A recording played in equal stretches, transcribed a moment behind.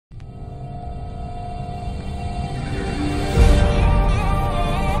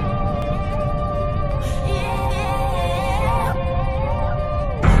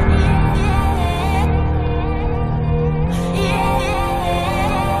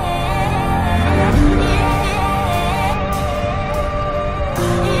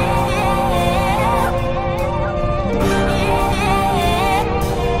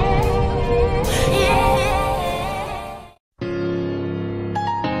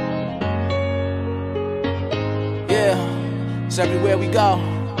It's everywhere we go.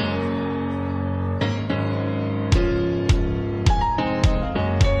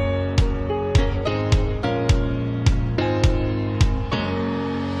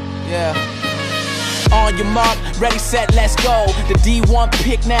 Yeah. On your mark, ready, set, let's go. The D1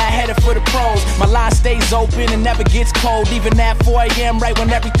 pick now headed for the pros. My line stays open and never gets cold, even at 4 AM right when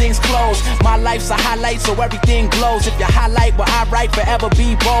everything's closed. My life's a highlight so everything glows. If you highlight what I write, forever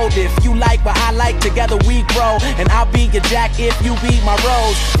be bold. If you like what I like, together we grow. And I'll be your Jack if you be my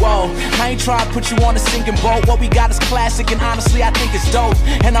Rose. Whoa, I ain't trying to put you on a sinking boat. What we got is classic and honestly I think it's dope.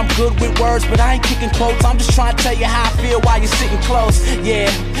 And I'm good with words but I ain't kicking quotes. I'm just trying to tell you how I feel while you're sitting close.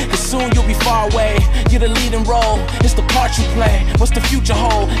 Yeah, cause soon you'll be far away. You're the leading role, it's the part you play. What's the future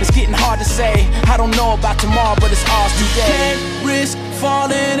hold? It's getting hard to say. I don't know about tomorrow, but it's ours today. Can't risk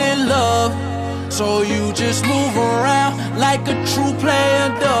falling in love, so you just move around like a true player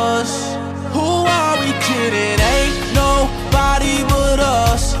does. Who are we kidding? Ain't nobody but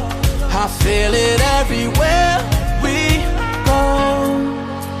us. I feel it everywhere we go.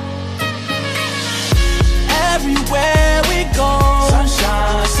 Everywhere we go.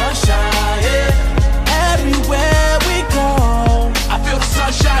 Sunshine, sunshine, yeah. Everywhere we go, I feel the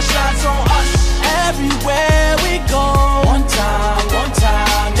sunshine shines on us. Everywhere we go, one time,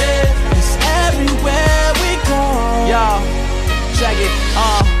 yeah. It's everywhere we go. Yo, check it,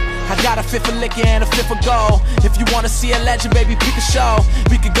 I got a fifth of liquor and a fifth of gold. If you wanna see a legend, baby, pick a show.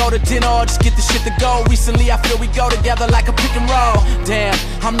 We could go to dinner or just get the shit to go. Recently, I feel we go together like a pick and roll. Damn,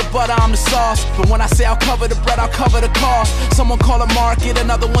 I'm the butter, I'm the sauce. But when I say I'll cover the bread, I'll cover the cost. Someone call a market,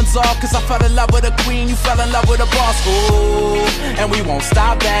 another one's off. Cause I fell in love with a queen, you fell in love with a boss. Ooh, and we won't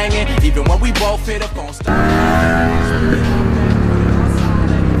stop banging, even when we both hit a phone stop.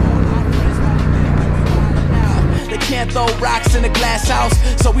 Can't throw rocks in a glass house,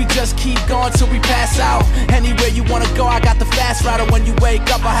 so we just keep going till we pass out. Anywhere you wanna go, I got the fast route. When you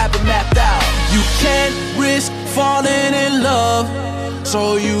wake up, I have it mapped out. You can't risk falling in love,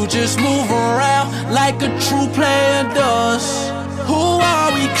 so you just move around like a true player does. Who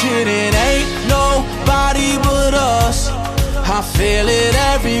are we kidding? Ain't nobody but us. I feel it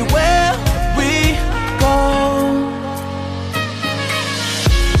everywhere we go.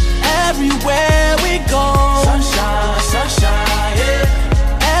 Everywhere we go, sunshine, sunshine,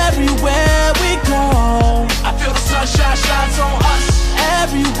 yeah. Everywhere we go, I feel the sunshine shines on us.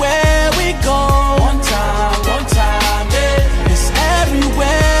 Everywhere we go, one time, yeah. It's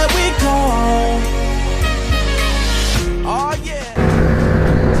everywhere we go. Oh yeah.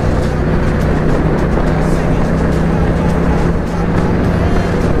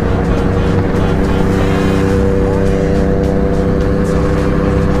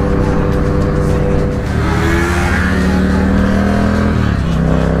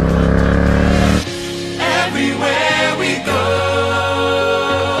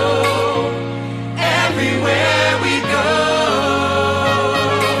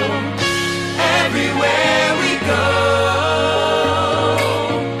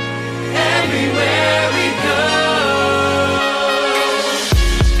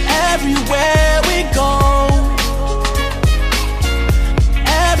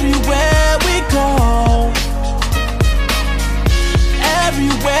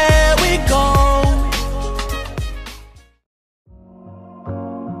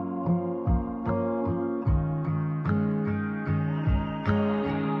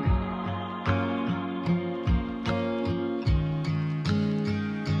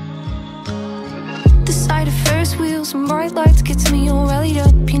 The sight of Ferris wheels and bright lights gets me all rallied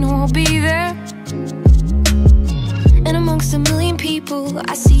up. You know I'll be there. And amongst a million people,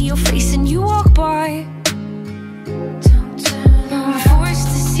 I see your face and you walk by. I'm forced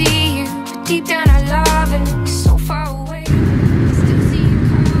to see you, but deep down